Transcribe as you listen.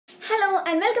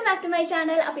and welcome back to my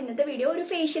channel. Now, in this video, a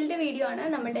facial video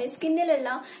is our skin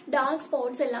dark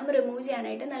spots remove our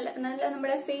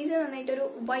face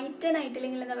white and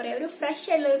fresh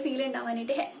feel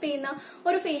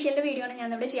help facial video.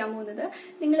 Definitely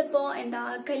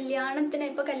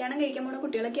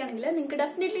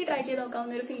try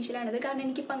facial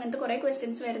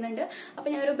questions.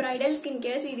 Bridal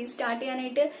skincare series start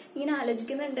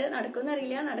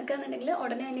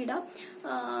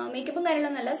makeup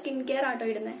skincare art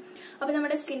idune. Appo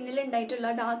nammade skin il undaയിട്ടുള്ള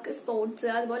dark spots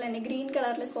അതുപോലെ തന്നെ green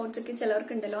color spots ഒക്കെ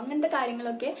ചിലർക്ക് ഉണ്ടല്ലോ അങ്ങനത്തെ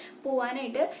കാര്യങ്ങളൊക്കെ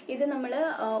പോവാനായിട്ട് ഇത് നമ്മൾ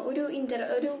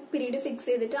ഒരു പീരീഡ് ഫിക്സ്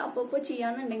ചെയ്തിട്ട് അപ്പോൾ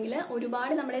ചെയ്യാന്നുണ്ടെങ്കിൽ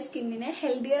ഒരുപാട് നമ്മുടെ സ്കിന്നിനെ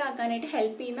ഹെൽത്തിയർ ആക്കാനായിട്ട്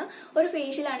ഹെൽപ്പ് ചെയ്യുന്ന ഒരു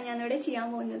ഫേഷ്യൽ ആണ് ഞാൻ ഇവിടെ ചെയ്യാൻ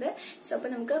പോകുന്നത്. സോ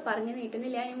അപ്പോൾ നമുക്ക് പറഞ്ഞു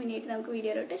നീട്ടുന്നില്ല, അതിന് മുന്നേറ്റ് നമുക്ക്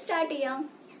വീഡിയോയിലോട്ട് സ്റ്റാർട്ട് ചെയ്യാം.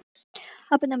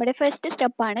 അപ്പോൾ നമ്മുടെ ഫസ്റ്റ്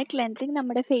സ്റ്റെപ്പാണ് ക്ലെൻസിങ്.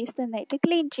 നമ്മുടെ ഫേസ് നന്നായിട്ട്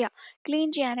ക്ലീൻ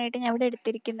ചെയ്യാനായിട്ട് ഞാൻ ഇവിടെ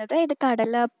എടുത്തിരിക്കുന്നത് ഇത്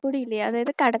കടലപ്പൊടി ഇല്ലേ,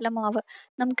 അതായത് കടലമാവ്.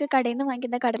 നമുക്ക് കടയിൽ നിന്ന്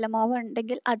വാങ്ങിക്കുന്ന കടലമാവ്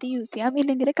ഉണ്ടെങ്കിൽ അത് യൂസ് ചെയ്യാം,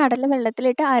 ഇല്ലെങ്കിൽ കടല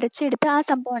വെള്ളത്തിലിട്ട് അരച്ചെടുത്ത് ആ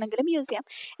സംഭവമാണെങ്കിലും യൂസ് ചെയ്യാം.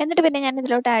 എന്നിട്ട് പിന്നെ ഞാൻ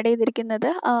ഇതിലോട്ട് ആഡ്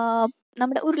ചെയ്തിരിക്കുന്നത്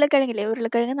നമ്മുടെ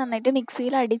ഉരുളക്കിഴങ്ങ് നന്നായിട്ട്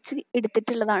മിക്സിയിൽ അടിച്ച്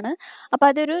എടുത്തിട്ടുള്ളതാണ്. അപ്പോൾ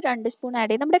അതൊരു 2 സ്പൂൺ ആഡ്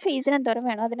ചെയ്ത് നമ്മുടെ ഫേസിന് എന്തോരം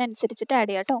വേണോ അതിനനുസരിച്ചിട്ട് ആഡ്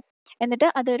ചെയ്യാം കേട്ടോ. എന്നിട്ട്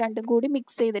അത് രണ്ടും കൂടി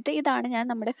മിക്സ് ചെയ്തിട്ട് ഇതാണ് ഞാൻ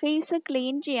നമ്മുടെ ഫേസ്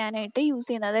ക്ലീൻ ചെയ്യാനായിട്ട് യൂസ്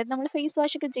ചെയ്യുന്നത്. അതായത് നമ്മൾ ഫേസ്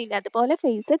വാഷ് ഒക്കെ ചെയ്യില്ല, അതുപോലെ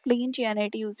ഫേസ് ക്ലീൻ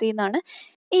ചെയ്യാനായിട്ട് യൂസ് ചെയ്യുന്നതാണ്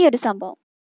ഈ ഒരു സംഭവം.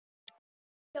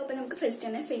 അപ്പോൾ നമുക്ക് ഫസ്റ്റ്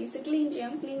തന്നെ ഫേസ് ക്ലീൻ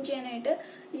ചെയ്യാനായിട്ട്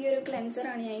ഈ ഒരു ക്ലെൻസർ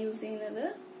ആണ് ഞാൻ യൂസ് ചെയ്യുന്നത്.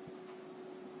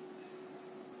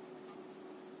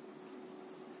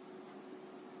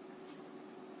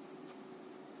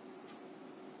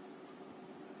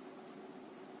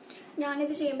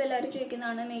 ഞാനിത് ചെയ്യുമ്പോൾ എല്ലാവരും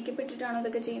ചോദിക്കുന്നതാണ് മേക്കപ്പ് ഇട്ടിട്ടാണോ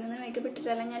ഇതൊക്കെ ചെയ്യുന്നത്. മേക്കപ്പ്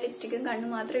ഇട്ടിട്ടല്ല, ഞാൻ ലിപ്സ്റ്റിക്കും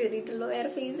കണ്ണും മാത്രമേ എഴുതിയിട്ടുള്ളൂ, വേറെ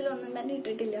ഫേസിലൊന്നും തന്നെ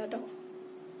ഇട്ടിട്ടില്ല കേട്ടോ.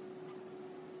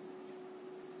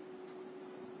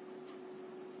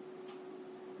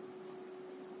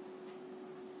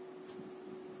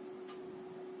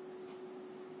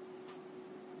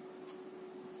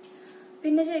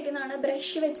 പിന്നെ ചോദിക്കുന്നതാണ്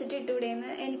ബ്രഷ് വെച്ചിട്ട്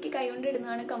ഇട്ടുകൂടെയെന്ന്. എനിക്ക് കൈകൊണ്ട്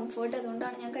ഇടുന്നതാണ് കംഫർട്ട്,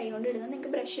 അതുകൊണ്ടാണ് ഞാൻ കൈകൊണ്ട് ഇടുന്നത്.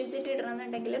 നിങ്ങൾക്ക് ബ്രഷ് വെച്ചിട്ട്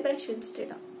ഇടണമെന്നുണ്ടെങ്കിൽ ബ്രഷ് വെച്ചിട്ട്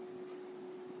ഇടാം.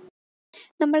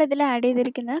 നമ്മളിതിൽ ആഡ്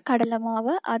ചെയ്തിരിക്കുന്ന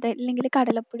കടലമാവ് അതല്ലെങ്കിൽ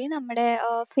കടലപ്പൊടി നമ്മുടെ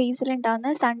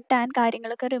ഫേസിലുണ്ടാകുന്ന സൺ ടാൻ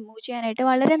കാര്യങ്ങളൊക്കെ റിമൂവ് ചെയ്യാനായിട്ട്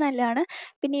വളരെ നല്ലതാണ്.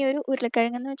 പിന്നെ ഈ ഒരു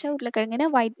ഉരുളക്കിഴങ്ങ് എന്ന് വെച്ചാൽ ഉരുളക്കിഴങ്ങിന്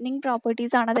വൈറ്റനിങ്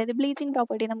പ്രോപ്പർട്ടീസ് ആണ്, അതായത് ബ്ലീച്ചിങ്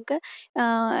പ്രോപ്പർട്ടി. നമുക്ക്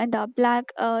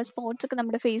ബ്ലാക്ക് സ്പോട്ട്സ് ഒക്കെ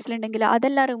നമ്മുടെ ഫേസിലുണ്ടെങ്കിൽ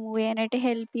അതെല്ലാം റിമൂവ് ചെയ്യാനായിട്ട്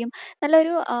ഹെൽപ്പ് ചെയ്യും.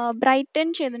 നല്ലൊരു ബ്രൈറ്റൻ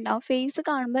ചെയ്തിട്ടുണ്ടാവും ഫേസ്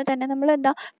കാണുമ്പോൾ തന്നെ. നമ്മൾ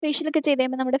ഫേഷ്യലൊക്കെ ചെയ്ത്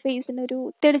കഴിയുമ്പോൾ നമ്മുടെ ഫേസിന് ഒരു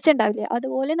തെളിച്ചുണ്ടാവില്ലേ,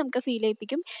 അതുപോലെ നമുക്ക് ഫീൽ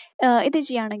ചെയ്യിപ്പിക്കും ഇത്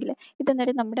ചെയ്യുകയാണെങ്കിൽ.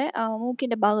 ഇതെന്നിട്ട് നമ്മുടെ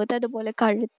മൂക്കിൻ്റെ ഭാഗത്ത് അതുപോലെ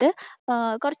കഴുത്ത്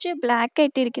കുറച്ച് ബ്ലാക്ക്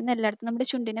ആയിട്ട് ഇരിക്കുന്ന എല്ലായിടത്തും നമ്മുടെ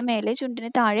ചുണ്ടിന് മേലെ ചുണ്ടിന്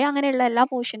താഴെ അങ്ങനെയുള്ള എല്ലാ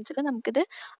പോർഷൻസിലും നമുക്കിത്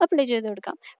അപ്ലൈ ചെയ്ത്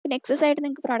കൊടുക്കാം. പിന്നെ എക്സസ് ആയിട്ട്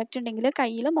നിങ്ങൾക്ക് പ്രോഡക്റ്റ് ഉണ്ടെങ്കിൽ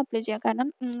കയ്യിലും അപ്ലൈ ചെയ്യാം, കാരണം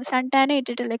സൺ ടാൻ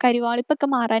ഇട്ടിട്ടുള്ള കരിവാളിപ്പൊക്കെ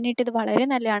മാറാനായിട്ട് ഇത് വളരെ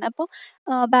നല്ലതാണ്. അപ്പോൾ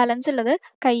ബാലൻസ് ഉള്ളത്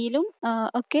കയ്യിലും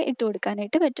ഒക്കെ ഇട്ട്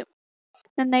കൊടുക്കാനായിട്ട് പറ്റും.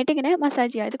 നന്നായിട്ട് ഇങ്ങനെ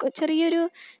മസാജ് ചെയ്യുക. ഇത് ചെറിയൊരു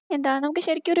നമുക്ക്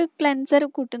ശരിക്കും ഒരു ക്ലെൻസർ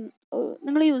കൂട്ടും.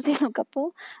 നിങ്ങൾ യൂസ് ചെയ്ത് നോക്കുക, അപ്പോൾ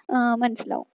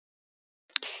മനസ്സിലാവും.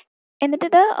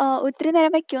 എന്നിട്ടിത് ഒത്തിരി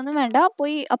നേരം വയ്ക്കുകയൊന്നും വേണ്ട,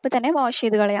 പോയി അപ്പോൾ തന്നെ വാഷ്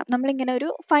ചെയ്ത് കളയാം. നമ്മളിങ്ങനെ ഒരു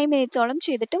 5 മിനിറ്റ്സോളം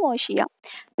ചെയ്തിട്ട് വാഷ് ചെയ്യാം.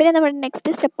 പിന്നെ നമ്മുടെ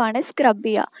നെക്സ്റ്റ് സ്റ്റെപ്പാണ് സ്ക്രബ്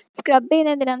ചെയ്യുക. സ്ക്രബ്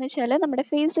ചെയ്യുന്നത് എന്തിനാണെന്ന് വെച്ചാൽ നമ്മുടെ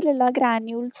ഫേസിലുള്ള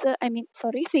ഗ്രാന്യൂൾസ്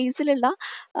ഫേസിലുള്ള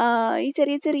ഈ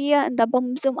ചെറിയ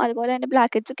ബംസും അതുപോലെ തന്നെ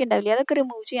ബ്ലാക്ക് ഹെഡ്സ് ഒക്കെ ഉണ്ടാവില്ലേ, അതൊക്കെ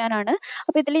റിമൂവ് ചെയ്യാനാണ്.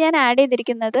 അപ്പോൾ ഇതിൽ ഞാൻ ആഡ്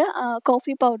ചെയ്തിരിക്കുന്നത്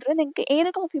കോഫി പൗഡർ. നിങ്ങൾക്ക് ഏത്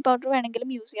കോഫി പൗഡർ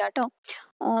വേണമെങ്കിലും യൂസ് ചെയ്യാം കേട്ടോ.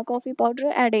 കോഫി പൗഡർ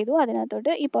ആഡ് ചെയ്തു,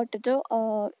 അതിനകത്തോട്ട് ഈ പൊട്ടറ്റോ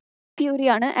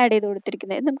പ്യൂരിയാണ് ആഡ് ചെയ്ത്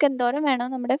കൊടുത്തിരിക്കുന്നത്. നമുക്ക് എന്തോരം വേണോ,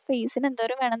 നമ്മുടെ ഫേസിന്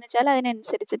എന്തോരം വേണമെന്ന് വെച്ചാൽ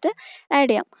അതിനനുസരിച്ചിട്ട് ആഡ്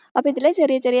ചെയ്യാം. അപ്പോൾ ഇതിൽ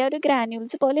ചെറിയ ഒരു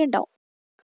ഗ്രാന്യൂൾസ് പോലെ ഉണ്ടാവും.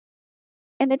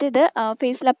 എന്നിട്ട് ഇത്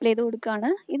ഫേസിൽ അപ്ലൈ ചെയ്ത് കൊടുക്കുകയാണ്.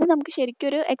 ഇത് നമുക്ക് ശരിക്കും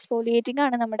ഒരു എക്സ്ഫോളിയേറ്റിംഗ്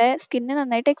ആണ്, നമ്മുടെ സ്കിന്ന്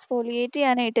നന്നായിട്ട് എക്സ്ഫോളിയേറ്റ്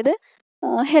ചെയ്യാനായിട്ട് ഇത്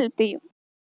ഹെൽപ്പ് ചെയ്യും.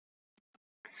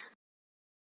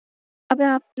 അപ്പോൾ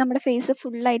നമ്മുടെ ഫേസ്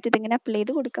ഫുള്ളായിട്ട് ഇതിങ്ങനെ അപ്ലൈ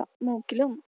ചെയ്ത് കൊടുക്കുക.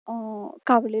 മൂക്കിലും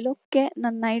കവിളിലും ഒക്കെ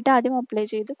നന്നായിട്ട് ആദ്യം അപ്ലൈ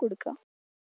ചെയ്ത് കൊടുക്കുക.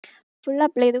 ഫുൾ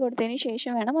അപ്ലൈ ചെയ്ത് കൊടുത്തതിന്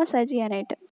ശേഷം വേണം മസാജ്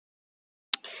ചെയ്യാനായിട്ട്.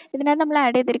 ഇതിനകത്ത് നമ്മൾ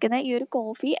ആഡ് ചെയ്തിരിക്കുന്ന ഈ ഒരു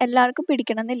കോഫി എല്ലാവർക്കും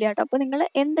പിടിക്കണം എന്നില്ല കേട്ടോ. അപ്പോൾ നിങ്ങൾ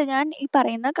ഞാൻ ഈ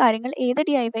പറയുന്ന കാര്യങ്ങൾ ഏത്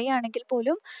DIY ആണെങ്കിൽ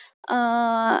പോലും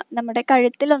നമ്മുടെ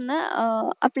കഴുത്തിലൊന്ന്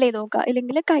അപ്ലൈ ചെയ്ത് നോക്കുക,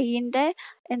 ഇല്ലെങ്കിൽ കൈയിൻ്റെ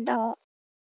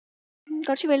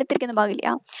കുറച്ച് വെളുത്തിരിക്കുന്ന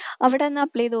ഭാഗമില്ല, അവിടെ ഒന്ന്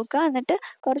അപ്ലൈ ചെയ്ത് നോക്കുക. എന്നിട്ട്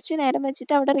കുറച്ച് നേരം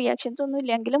വെച്ചിട്ട് അവിടെ റിയാക്ഷൻസ് ഒന്നും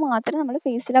ഇല്ലെങ്കിൽ മാത്രം നമ്മൾ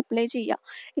ഫേസിൽ അപ്ലൈ ചെയ്യുക.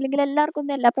 ഇല്ലെങ്കിൽ എല്ലാവർക്കും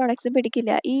ഒന്നും എല്ലാ പ്രോഡക്ട്സും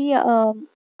പിടിക്കില്ല. ഈ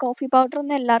കോഫി പൗഡർ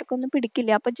ഒന്നും എല്ലാവർക്കും ഒന്നും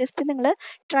പിടിക്കില്ല. അപ്പോൾ ജസ്റ്റ് നിങ്ങൾ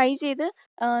ട്രൈ ചെയ്ത്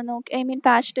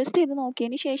പാച്ച് ടെസ്റ്റ് ചെയ്ത്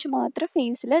നോക്കിയതിന് ശേഷം മാത്രം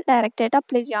ഫേസിൽ ഡയറക്റ്റായിട്ട്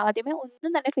അപ്ലൈ ചെയ്യുക. ആദ്യമേ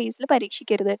ഒന്നും തന്നെ ഫേസിൽ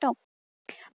പരീക്ഷിക്കരുത് കേട്ടോ.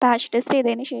 പാച്ച് ടെസ്റ്റ്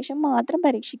ചെയ്തതിന് ശേഷം മാത്രം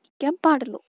പരീക്ഷിക്കാൻ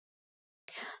പാടുള്ളൂ.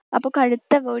 അപ്പോൾ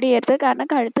കഴുത്ത് അവോയ്ഡ് ചെയ്യരുത്. കാരണം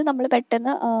കഴുത്ത് നമ്മൾ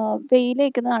പെട്ടെന്ന്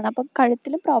വെയിലേൽക്കുന്നതാണ്. അപ്പം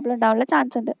കഴുത്തിലും പ്രോബ്ലം ഉണ്ടാവാനുള്ള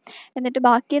ചാൻസ് ഉണ്ട്. എന്നിട്ട്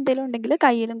ബാക്കി എന്തെങ്കിലും ഉണ്ടെങ്കിൽ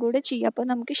കയ്യിലും കൂടെ ചെയ്യുക. അപ്പോൾ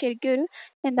നമുക്ക് ശരിക്കും ഒരു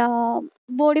എന്താ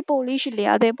ബോഡി പോളിഷ് ഇല്ലേ,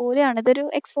 അതേപോലെയാണ്. ഇതൊരു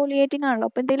എക്സ്ഫോളിയേറ്റിംഗ് ആണല്ലോ.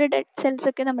 അപ്പോൾ എന്തെങ്കിലും ഡെഡ് സെൽസ്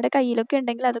ഒക്കെ നമ്മുടെ കയ്യിലൊക്കെ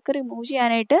ഉണ്ടെങ്കിൽ അതൊക്കെ റിമൂവ്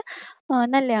ചെയ്യാനായിട്ട്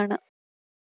നല്ലതാണ്.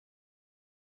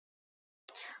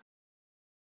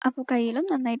 അപ്പോൾ കയ്യിലും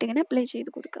നന്നായിട്ട് ഇങ്ങനെ അപ്ലൈ ചെയ്ത്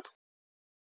കൊടുക്കുക.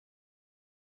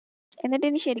 എന്നിട്ട്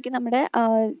ഇനി ശരിക്കും നമ്മുടെ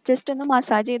ജസ്റ്റ് ഒന്ന്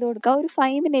മസാജ് ചെയ്ത് കൊടുക്കുക. ഒരു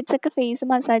 5 മിനിറ്റ്സ് ഒക്കെ ഫേസ്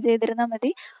മസാജ് ചെയ്തിരുന്നാൽ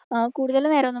മതി. കൂടുതൽ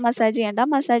നേരം ഒന്നും മസാജ് ചെയ്യണ്ട.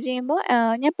 മസാജ് ചെയ്യുമ്പോൾ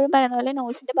ഞാൻ എപ്പോഴും പറയുന്ന പോലെ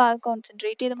നോസിൻ്റെ ഭാഗം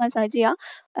കോൺസെൻട്രേറ്റ് ചെയ്ത് മസാജ്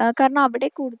ചെയ്യുക. കാരണം അവിടെ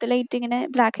കൂടുതലായിട്ട് ഇങ്ങനെ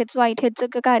ബ്ലാക്ക് ഹെഡ്സ് വൈറ്റ് ഹെഡ്സ്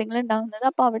ഒക്കെ കാര്യങ്ങൾ ഉണ്ടാകുന്നത്.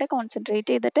 അപ്പോൾ അവിടെ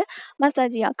കോൺസെൻട്രേറ്റ് ചെയ്തിട്ട്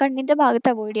മസാജ് ചെയ്യുക. കണ്ണിൻ്റെ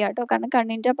ഭാഗത്ത് അവോയ്ഡ് ചെയ്യുക കേട്ടോ. കാരണം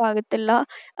കണ്ണിൻ്റെ ഭാഗത്തുള്ള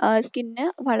സ്കിന്ന്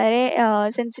വളരെ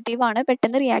സെൻസിറ്റീവാണ്.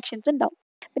 പെട്ടെന്ന് റിയാക്ഷൻസ് ഉണ്ടാവും.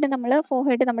 പിന്നെ നമ്മൾ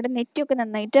ഫോർഹെഡ് നമ്മുടെ നെറ്റിയൊക്കെ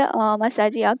നന്നായിട്ട്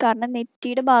മസാജ് ചെയ്യുക. കാരണം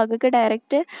നെറ്റിയുടെ ഭാഗമൊക്കെ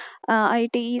ഡയറക്റ്റ്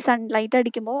ആയിട്ട് ഈ സൺലൈറ്റ്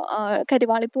അടിക്കുമ്പോൾ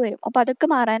കരിവാളിപ്പ് വരും. അപ്പോൾ അതൊക്കെ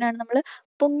മാറാനാണ് നമ്മൾ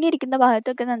പൊങ്ങിയിരിക്കുന്ന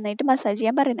ഭാഗത്തൊക്കെ നന്നായിട്ട് മസാജ്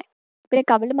ചെയ്യാൻ പറയുന്നത്. പിന്നെ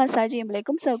കവിൾ മസാജ്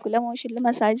ചെയ്യുമ്പോഴേക്കും സർക്കുലർ മോഷനിൽ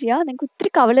മസാജ് ചെയ്യുക. നിങ്ങൾക്ക്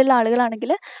ഒത്തിരി കവിളുള്ള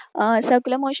ആളുകളാണെങ്കിൽ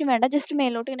സർക്കുലർ മോഷൻ വേണ്ട, ജസ്റ്റ്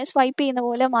മേലോട്ട് ഇങ്ങനെ സ്വൈപ്പ് ചെയ്യുന്ന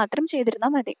പോലെ മാത്രം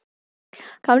ചെയ്തിരുന്നാൽ മതി.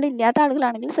 കവിളില്ലാത്ത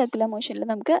ആളുകളാണെങ്കിൽ സർക്കുലർ മോഷനിൽ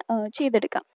നമുക്ക്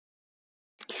ചെയ്തെടുക്കാം.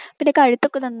 പിന്നെ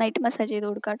കഴുത്തൊക്കെ നന്നായിട്ട് മസാജ് ചെയ്ത്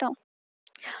കൊടുക്കാം കേട്ടോ.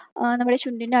 നമ്മുടെ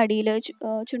ചുണ്ടിൻ്റെ അടിയിൽ,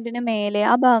 ചുണ്ടിന് മേലെ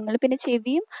ആ ഭാഗങ്ങൾ, പിന്നെ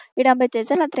ചെവിയും ഇടാൻ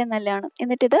പറ്റുവെച്ചാൽ അത്രയും നല്ലതാണ്.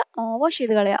 എന്നിട്ടിത് വാഷ്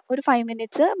ചെയ്ത് കളയുക ഒരു 5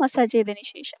 മിനിറ്റ്സ് മസാജ് ചെയ്തതിന്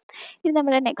ശേഷം. ഇനി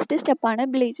നമ്മുടെ നെക്സ്റ്റ് സ്റ്റെപ്പാണ്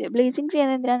ബ്ലീച്ച്. ബ്ലീച്ചിങ്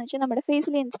ചെയ്യുന്നത് എന്തിനാണെന്ന് വെച്ചാൽ നമ്മുടെ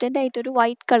ഫേസിൽ ഇൻസ്റ്റൻ്റ് ആയിട്ട് ഒരു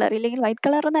വൈറ്റ് കളർ, ഇല്ലെങ്കിൽ വൈറ്റ്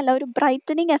കളർ എന്നല്ല, ഒരു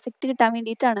ബ്രൈറ്റനിങ് എഫക്റ്റ് കിട്ടാൻ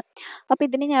വേണ്ടിയിട്ടാണ്. അപ്പോൾ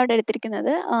ഇതിന് ഞാൻ ഇവിടെ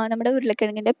എടുത്തിരിക്കുന്നത് നമ്മുടെ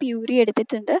ഉരുളക്കിഴങ്ങിൻ്റെ പ്യൂരി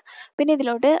എടുത്തിട്ടുണ്ട്. പിന്നെ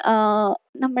ഇതിലോട്ട്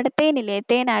നമ്മുടെ തേനില്ലേ,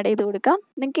 തേൻ ആഡ് ചെയ്ത് കൊടുക്കാം.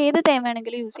 നിങ്ങൾക്ക് ഏത് തേൻ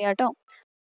വേണമെങ്കിലും യൂസ് ചെയ്യാം കേട്ടോ.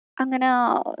 അങ്ങനെ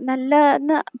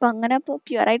അപ്പോൾ അങ്ങനെ ഇപ്പോൾ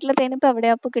പ്യുവറായിട്ടുള്ള തേൻ ഇപ്പോൾ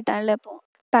എവിടെയാണ് ഇപ്പോൾ കിട്ടാനുള്ളത്? അപ്പോൾ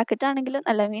പാക്കറ്റ് ആണെങ്കിലും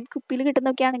അല്ല, കുപ്പിയിൽ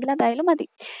കിട്ടുന്നതൊക്കെ ആണെങ്കിൽ അതായാലും മതി.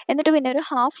 എന്നിട്ട് പിന്നെ ഒരു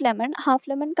ഹാഫ്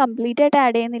ലെമൺ കംപ്ലീറ്റ് ആയിട്ട്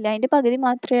ആഡ് ചെയ്യുന്നില്ല, അതിൻ്റെ പകുതി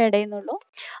മാത്രമേ ആഡ് ചെയ്യുന്നുള്ളൂ.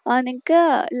 നിങ്ങൾക്ക്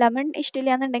ലെമൺ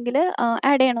ഇഷ്ടമില്ല എന്നുണ്ടെങ്കിൽ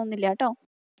ആഡ് ചെയ്യണമെന്നില്ല കേട്ടോ.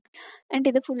 എന്നിട്ട്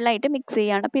ഇത് ഫുള്ളായിട്ട് മിക്സ്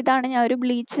ചെയ്യുകയാണ്. അപ്പോൾ ഇതാണ് ഞാൻ ഒരു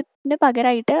ബ്ലീച്ചിന്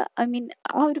പകരമായിട്ട്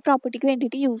ആ ഒരു പ്രോപ്പർട്ടിക്ക്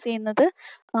വേണ്ടിയിട്ട് യൂസ് ചെയ്യുന്നത്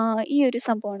ഈ ഒരു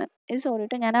സംഭവമാണ്. ഇത് സോറി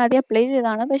കേട്ടോ, ഞാൻ ആദ്യം അപ്ലൈ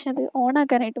ചെയ്തതാണ്, പക്ഷെ അത് ഓൺ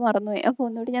ആക്കാനായിട്ട് മറന്നുപോയി. അപ്പോൾ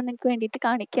ഒന്നുകൂടി ഞാൻ നിങ്ങൾക്ക് വേണ്ടിയിട്ട്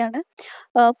കാണിക്കുകയാണ്.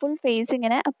 ഫുൾ ഫേസ്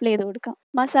ഇങ്ങനെ അപ്ലൈ ചെയ്ത് കൊടുക്കാം.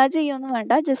 മസാജ് ചെയ്യുകയൊന്നും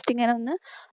വേണ്ട, ജസ്റ്റ് ഇങ്ങനെ ഒന്ന്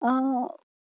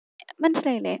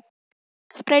മനസ്സിലായില്ലേ,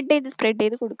 സ്പ്രെഡ്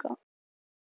ചെയ്ത് കൊടുക്കുക.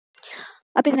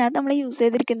 അപ്പോൾ ഇതിനകത്ത് നമ്മൾ യൂസ്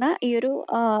ചെയ്തിരിക്കുന്ന ഈ ഒരു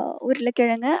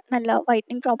ഉരുളക്കിഴങ്ങ് നല്ല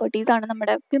വൈറ്റനിങ് പ്രോപ്പർട്ടീസാണ്.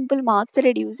 നമ്മുടെ പിമ്പിൾ മാർക്സ്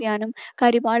റെഡ്യൂസ് ചെയ്യാനും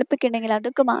കരിവാളിപ്പൊക്കെ ഉണ്ടെങ്കിൽ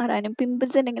അതൊക്കെ മാറാനും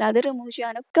പിമ്പിൾസ് ഉണ്ടെങ്കിൽ അത് റിമൂവ്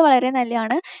ചെയ്യാനും ഒക്കെ വളരെ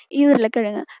നല്ലതാണ് ഈ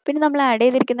ഉരുളക്കിഴങ്ങ്. പിന്നെ നമ്മൾ ആഡ്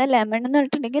ചെയ്തിരിക്കുന്ന ലെമൺ എന്ന്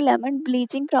പറഞ്ഞിട്ടുണ്ടെങ്കിൽ ലെമൺ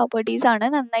ബ്ലീച്ചിങ് പ്രോപ്പർട്ടീസാണ്,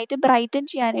 നന്നായിട്ട് ബ്രൈറ്റൻ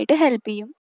ചെയ്യാനായിട്ട് ഹെൽപ്പ് ചെയ്യും.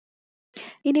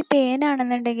 ഇനി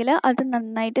തേനാണെന്നുണ്ടെങ്കിൽ അത്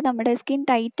നന്നായിട്ട് നമ്മുടെ സ്കിൻ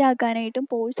ടൈറ്റ് ആക്കാനായിട്ടും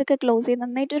പോഴ്സ് ഒക്കെ ക്ലോസ് ചെയ്ത്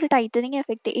നന്നായിട്ട് ഒരു ടൈറ്റനിങ്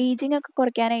എഫക്റ്റ്, ഏജിങ് ഒക്കെ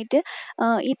കുറയ്ക്കാനായിട്ട്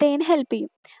ഈ തേൻ ഹെൽപ്പ്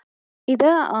ചെയ്യും. ഇത്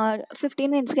 15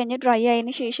 മിനിറ്റ്സ് കഴിഞ്ഞ് ഡ്രൈ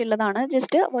ആയതിന് ശേഷമുള്ളതാണ്.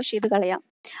 ജസ്റ്റ് വാഷ് ചെയ്ത് കളയാം.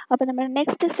 അപ്പോൾ നമ്മുടെ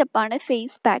നെക്സ്റ്റ് സ്റ്റെപ്പാണ്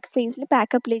ഫേസ് പാക്ക്. ഫേസിൽ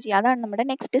പാക്ക് അപ്ലൈ ചെയ്യുക, അതാണ് നമ്മുടെ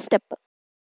നെക്സ്റ്റ് സ്റ്റെപ്പ്.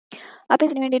 അപ്പോൾ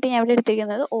ഇതിന് വേണ്ടിയിട്ട് ഞാൻ ഇവിടെ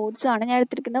എടുത്തിരിക്കുന്നത് ഓട്സ് ആണ്. ഞാൻ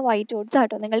എടുത്തിരിക്കുന്നത് വൈറ്റ് ഓട്സ്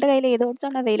ആട്ടോ. നിങ്ങളുടെ കയ്യിൽ ഏത് ഓട്സ്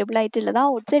ആണ് അവൈലബിൾ ആയിട്ടുള്ളത് ആ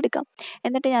ഓട്സ് എടുക്കാം.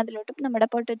 എന്നിട്ട് ഞാൻ അതിലോട്ട് നമ്മുടെ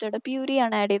പൊട്ടറ്റോയുടെ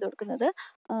പ്യൂരിയാണ് ആഡ് ചെയ്ത് കൊടുക്കുന്നത്.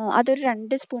 അതൊരു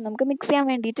 2 സ്പൂൺ നമുക്ക് മിക്സ് ചെയ്യാൻ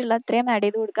വേണ്ടിയിട്ടുള്ള അത്രയും ആഡ്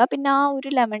ചെയ്ത് കൊടുക്കുക. പിന്നെ ആ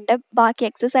ഒരു ലെമണിൻ്റെ ബാക്കി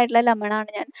എക്സസ് ആയിട്ടുള്ള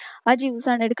ലെമണാണ് ഞാൻ, ആ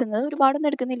ജ്യൂസാണ് എടുക്കുന്നത്. ഒരുപാടൊന്നും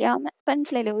എടുക്കുന്നില്ല,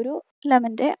 മനസ്സിലായില്ലേ, ഒരു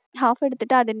ലെമണിൻ്റെ ഹാഫ്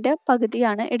എടുത്തിട്ട് അതിൻ്റെ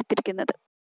പകുതിയാണ് എടുത്തിരിക്കുന്നത്.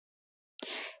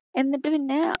 എന്നിട്ട്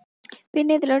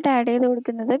പിന്നെ ഇതിലോട്ട് ആഡ് ചെയ്ത്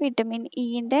കൊടുക്കുന്നത് വിറ്റമിൻ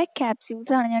ഇൻ്റെ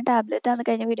ക്യാപ്സ്യൂൾസ് ആണ്. ഞാൻ ടാബ്ലറ്റ് ആണ്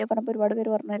കഴിഞ്ഞ വീഡിയോ പറഞ്ഞപ്പോൾ ഒരുപാട് പേര്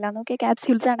പറഞ്ഞില്ല, നോക്കിയ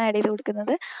ക്യാപ്സ്യൂൾസ് ആണ് ആഡ് ചെയ്ത്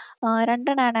കൊടുക്കുന്നത്.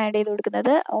 2 എണ്ണമാണ് ആഡ് ചെയ്ത്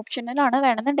കൊടുക്കുന്നത്. ഓപ്ഷണലാണ്,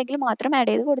 വേണമെന്നുണ്ടെങ്കിൽ മാത്രം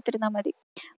ആഡ് ചെയ്ത് കൊടുത്തിരുന്നാൽ മതി.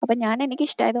 അപ്പം എനിക്ക്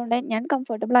ഇഷ്ടമായതുകൊണ്ട്, ഞാൻ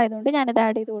കംഫർട്ടബിൾ ആയതുകൊണ്ട് ഞാനിത്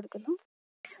ആഡ് ചെയ്ത് കൊടുക്കുന്നു.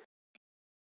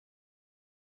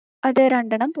 അത്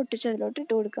 2 എണ്ണം പൊട്ടിച്ച് അതിലോട്ട്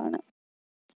ഇട്ട് കൊടുക്കുകയാണ്.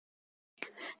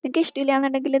 നിങ്ങൾക്ക് ഇഷ്ടമില്ല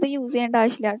എന്നുണ്ടെങ്കിൽ ഇത് യൂസ് ചെയ്യേണ്ട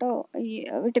ആവശ്യമില്ല കേട്ടോ, ഈ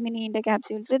വിറ്റമിൻ ഇൻ്റെ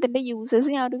ക്യാപ്സ്യൂൾസ്. ഇതിൻ്റെ യൂസസ്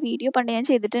ഞാൻ ഒരു വീഡിയോ പണ്ട് ഞാൻ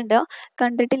ചെയ്തിട്ടുണ്ട്,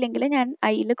 കണ്ടിട്ടില്ലെങ്കിൽ ഞാൻ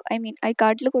ഐ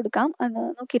കാർഡിൽ കൊടുക്കാം, അന്ന്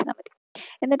നോക്കിയിരുന്നാൽ മതി.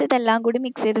 എന്നിട്ട് ഇതെല്ലാം കൂടി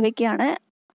മിക്സ് ചെയ്ത് വെക്കുകയാണ്.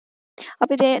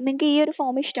 അപ്പോൾ നിങ്ങൾക്ക് ഈ ഒരു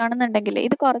ഫോം ഇഷ്ടമാണെന്നുണ്ടെങ്കിൽ,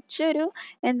 ഇത് കുറച്ചൊരു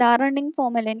റണ്ണിങ്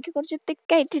ഫോം അല്ല, എനിക്ക് കുറച്ച്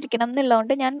തിക്കായിട്ടിരിക്കണം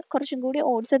എന്നുള്ളതുകൊണ്ട് ഞാൻ കുറച്ചും കൂടി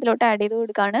ഓട്സ് അതിലോട്ട് ആഡ് ചെയ്ത്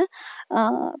കൊടുക്കുകയാണ്.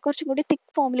 കുറച്ചും കൂടി തിക്ക്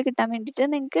ഫോമിൽ കിട്ടാൻ വേണ്ടിയിട്ട്.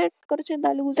 നിങ്ങൾക്ക് കുറച്ച്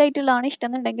ലൂസായിട്ടുള്ളതാണ് ഇഷ്ടം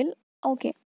എന്നുണ്ടെങ്കിൽ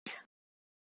ഓക്കെ.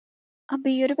 അപ്പോൾ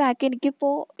ഈ ഒരു പാക്ക്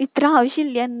എനിക്കിപ്പോൾ ഇത്ര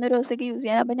ആവശ്യമില്ല ഇന്നൊരു ദിവസത്തേക്ക് യൂസ്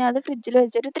ചെയ്യാൻ. അപ്പോൾ ഞാനത് ഫ്രിഡ്ജിൽ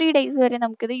വെച്ചിട്ട് 3 ഡേയ്സ് വരെ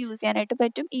നമുക്കിത് യൂസ് ചെയ്യാനായിട്ട്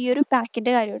പറ്റും. ഈ ഒരു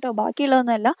പാക്കിൻ്റെ കാര്യം കേട്ടോ,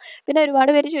 ബാക്കിയുള്ളതൊന്നുമല്ല. പിന്നെ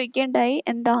ഒരുപാട് പേര് ചോദിക്കുകയുണ്ടായി,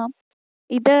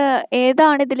 ഇത്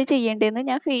ഏതാണ് ഇതിൽ ചെയ്യേണ്ടതെന്ന്.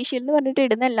 ഞാൻ ഫേഷ്യൽ എന്ന് പറഞ്ഞിട്ട്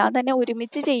ഇടുന്നതെല്ലാം തന്നെ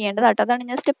ഒരുമിച്ച് ചെയ്യേണ്ടതാട്ടോ, അതാണ്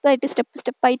ഞാൻ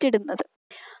സ്റ്റെപ്പായിട്ട് ഇടുന്നത്.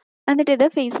 എന്നിട്ട് ഇത്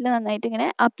ഫേസിൽ നന്നായിട്ട് ഇങ്ങനെ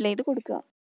അപ്ലൈ ചെയ്ത് കൊടുക്കുക.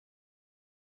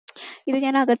 ഇത്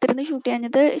ഞാൻ അകത്തിരുന്ന് ഷൂട്ട്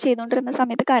ചെയ്തുകൊണ്ടിരുന്ന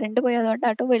സമയത്ത് കറണ്ട്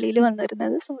പോയതുകൊണ്ടാട്ടോ വെളിയിൽ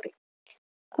വന്നിരുന്നത്, സോറി.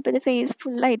 അപ്പോൾ ഇത് ഫേസ്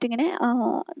ഫുള്ളായിട്ട് ഇങ്ങനെ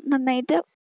നന്നായിട്ട്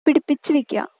പിടിപ്പിച്ച്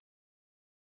വെക്കുക.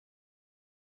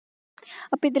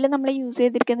 അപ്പോൾ ഇതിൽ നമ്മൾ യൂസ്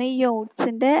ചെയ്തിരിക്കുന്ന ഈ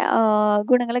ഓട്സിൻ്റെ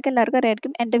ഗുണങ്ങളൊക്കെ എല്ലാവർക്കും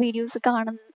അറിയായിരിക്കും. എൻ്റെ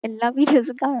എല്ലാ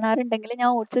വീഡിയോസും കാണാറുണ്ടെങ്കിൽ ഞാൻ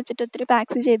ഓട്സ് വെച്ചിട്ട് ഒത്തിരി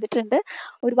പാക്സ് ചെയ്തിട്ടുണ്ട്.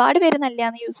 ഒരുപാട് പേര്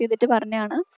നല്ലതാണെന്ന് യൂസ് ചെയ്തിട്ട്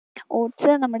പറഞ്ഞതാണ്.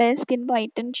 ഓട്സ് നമ്മുടെ സ്കിൻ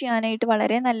വൈറ്റൻ ചെയ്യാനായിട്ട്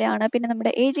വളരെ നല്ലതാണ്. പിന്നെ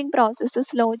നമ്മുടെ ഏജിങ് പ്രോസസ്സ്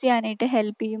സ്ലോ ചെയ്യാനായിട്ട്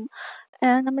ഹെൽപ്പ് ചെയ്യും.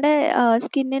 നമ്മുടെ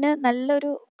സ്കിന്നിന്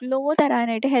നല്ലൊരു ഗ്ലോ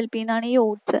തരാനായിട്ട് ഹെൽപ്പ് ചെയ്യുന്നതാണ് ഈ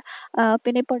ഓട്സ്.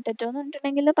 പിന്നെ പൊട്ടറ്റോ എന്ന്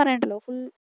പറഞ്ഞിട്ടുണ്ടെങ്കിൽ പറയണ്ടല്ലോ, ഫുൾ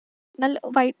നല്ല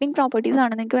വൈറ്റനിങ് പ്രോപ്പർട്ടീസ്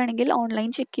ആണ്. നിങ്ങൾക്ക് വേണമെങ്കിൽ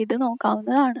ഓൺലൈൻ ചെക്ക് ചെയ്ത്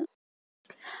നോക്കാവുന്നതാണ്.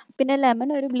 പിന്നെ ലെമൺ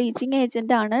ഒരു ബ്ലീച്ചിങ്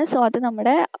ഏജൻ്റ് ആണ്. സോ അത്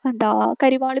നമ്മുടെ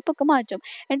കരിവാളിപ്പൊക്കെ മാറ്റും.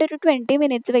 എന്നിട്ട് ഒരു 20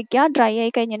 മിനിറ്റ്സ് വെക്കുക. ഡ്രൈ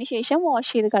ആയി കഴിഞ്ഞതിന് ശേഷം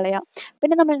വാഷ് ചെയ്ത് കളയാം.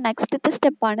 പിന്നെ നമ്മൾ നെക്സ്റ്റത്തെ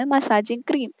സ്റ്റെപ്പാണ് massaging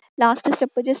cream. Last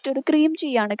step just ഒരു ക്രീം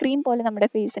ചെയ്യാണ്, ക്രീം പോലെ നമ്മുടെ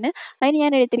ഫേസിന്. അതിന്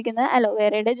ഞാൻ എടുത്തിരിക്കുന്നത്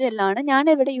അലോവേരയുടെ ജെല്ലാണ്.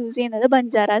 ഞാനിവിടെ യൂസ് ചെയ്യുന്നത്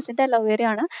ബഞ്ചാറാസിൻ്റെ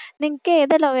അലോവേരയാണ്. നിങ്ങൾക്ക്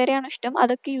ഏത് അലോവേരയാണോ ഇഷ്ടം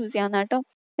അതൊക്കെ യൂസ് ചെയ്യാവുന്ന കേട്ടോ.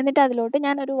 എന്നിട്ട് അതിലോട്ട്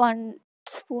ഞാനൊരു 1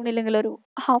 സ്പൂൺ ഇല്ലെങ്കിൽ ഒരു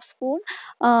 1/2 സ്പൂൺ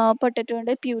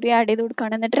പൊട്ടറ്റോൻ്റെ പ്യൂരി ആഡ് ചെയ്ത്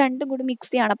കൊടുക്കുകയാണ്. എന്നിട്ട് രണ്ടും കൂടി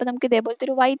മിക്സ് ചെയ്യാണ്. അപ്പോൾ നമുക്ക് ഇതേപോലത്തെ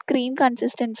ഒരു വൈറ്റ് ക്രീം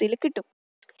കൺസിസ്റ്റൻസിയിൽ കിട്ടും.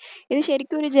 ഇത്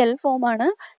ശരിക്കും ഒരു ജെൽ ഫോമാണ്.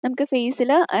 നമുക്ക്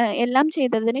ഫേസിൽ എല്ലാം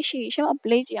ചെയ്തതിന് ശേഷം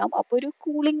അപ്ലൈ ചെയ്യാം. അപ്പോൾ ഒരു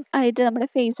കൂളിംഗ് ആയിട്ട് നമ്മുടെ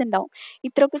ഫേസ് ഉണ്ടാവും.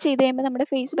 ഇത്രയൊക്കെ ചെയ്ത് കഴിയുമ്പോൾ നമ്മുടെ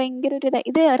ഫേസ് ഭയങ്കര ഒരു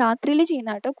ഇത് രാത്രിയിൽ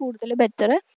ചെയ്യുന്ന കേട്ടോ കൂടുതൽ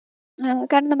ബെറ്റർ.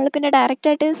 കാരണം നമ്മൾ പിന്നെ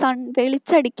ഡയറക്റ്റായിട്ട്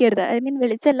വെളിച്ചടിക്കരുത്.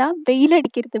 വെളിച്ചമല്ല,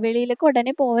 വെയിലടിക്കരുത്. വെളിയിലേക്ക്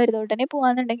ഉടനെ പോകരുത്. ഉടനെ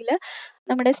പോകാന്നുണ്ടെങ്കിൽ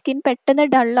നമ്മുടെ സ്കിൻ പെട്ടെന്ന്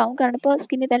ഡള്ളാവും. കാരണം ഇപ്പോൾ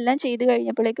സ്കിൻ ഇതെല്ലാം ചെയ്ത്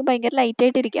കഴിഞ്ഞപ്പോഴേക്കും ഭയങ്കര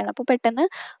ലൈറ്റായിട്ടിരിക്കുകയാണ്. അപ്പോൾ പെട്ടെന്ന്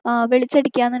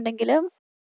വെളിച്ചടിക്കുകയാണെന്നുണ്ടെങ്കിൽ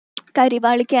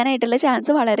കരിവാളിക്കാനായിട്ടുള്ള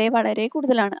ചാൻസ് വളരെ വളരെ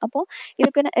കൂടുതലാണ്. അപ്പോൾ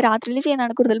ഇതൊക്കെ രാത്രിയിൽ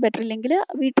ചെയ്യുന്നതാണ് കൂടുതൽ ബെറ്റർ. ഇല്ലെങ്കിൽ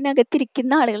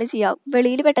വീട്ടിനകത്തിരിക്കുന്ന ആളുകൾ ചെയ്യാം.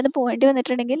 വെളിയിൽ പെട്ടെന്ന് പോകേണ്ടി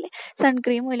വന്നിട്ടുണ്ടെങ്കിൽ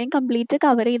സൺക്രീം അല്ലെങ്കിൽ കംപ്ലീറ്റ്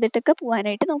കവർ ചെയ്തിട്ടൊക്കെ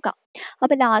പോകാനായിട്ട് നോക്കാം.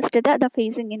 അപ്പോൾ ലാസ്റ്റത്തെ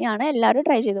ഫേസ് ഇങ്ങനെയാണ്. എല്ലാവരും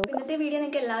ട്രൈ ചെയ്ത് നോക്കാം. ഇന്നത്തെ വീഡിയോ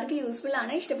നിങ്ങൾക്ക് എല്ലാവർക്കും യൂസ്ഫുൾ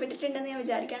ആണ്, ഇഷ്ടപ്പെട്ടിട്ടുണ്ടെന്ന് ഞാൻ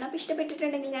വിചാരിക്കുകയാണ്. അപ്പോൾ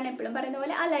ഇഷ്ടപ്പെട്ടിട്ടുണ്ടെങ്കിൽ ഞാൻ എപ്പോഴും പറയുന്ന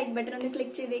പോലെ ആ ലൈക്ക് ബട്ടൺ ഒന്ന്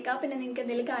ക്ലിക്ക് ചെയ്തേക്കാം. പിന്നെ നിങ്ങൾക്ക്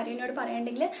എന്തെങ്കിലും കാര്യം എന്നോട്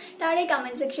പറയാനുണ്ടെങ്കിൽ താഴെ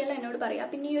കമന്റ് സെക്ഷനിൽ എന്നോട് പറയാം.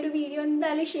 പിന്നെ ഈ ഒരു വീഡിയോ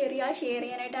എന്തായാലും ഷെയർ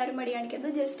ചെയ്യാനായിട്ട് ആരും മടി കാണിക്കരുത്.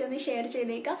 ജസ്റ്റ് ഒന്ന് ഷെയർ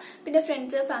ചെയ്തേക്കാം. പിന്നെ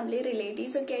ഫ്രണ്ട്സ്, ഫാമിലി,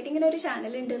 റിലേറ്റീവ്സ് ഒക്കെ ആയിട്ട് ഇങ്ങനെ ഒരു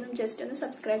ചാനൽ ഉണ്ടെന്നും ജസ്റ്റ് ഒന്ന്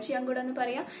സബ്സ്ക്രൈബ് ചെയ്യാൻ കൂടെ ഒന്ന്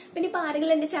പറയാം. പിന്നെ ഇപ്പോൾ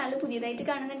ആരെങ്കിലും എൻ്റെ ചാനൽ പുതിയതായിട്ട്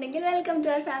കാണുന്നുണ്ടെങ്കിൽ വെൽക്കം ടു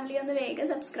അവർ ഫാമിലി, ഒന്ന് വേഗം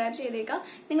സബ്സ്ക്രൈബ് ചെയ്തേക്കാം.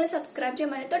 നിങ്ങൾ സബ്സ്ക്രൈബ്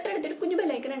ചെയ്യുമ്പോൾ തൊട്ടടുത്തൊരു കുഞ്ഞു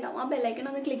ബെല്ലൈക്കൺ ഉണ്ടാവും. ആ ബെല്ലൈക്കൺ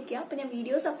ഒന്ന് ക്ലിക്ക് ചെയ്യുക. അപ്പോൾ ഞാൻ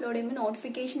വീഡിയോസ് അപ്ലോഡ് ചെയ്യുമ്പോൾ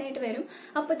നോട്ടിഫിക്കേഷൻ ആയിട്ട് വരും.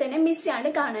 അപ്പോൾ തന്നെ മിസ് ചെയ്യാണ്ട്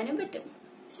കാണാനും പറ്റും.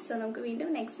 സോ നമുക്ക്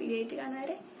വീണ്ടും നെക്സ്റ്റ് വീഡിയോ ആയിട്ട് കാണാം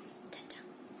വരെ.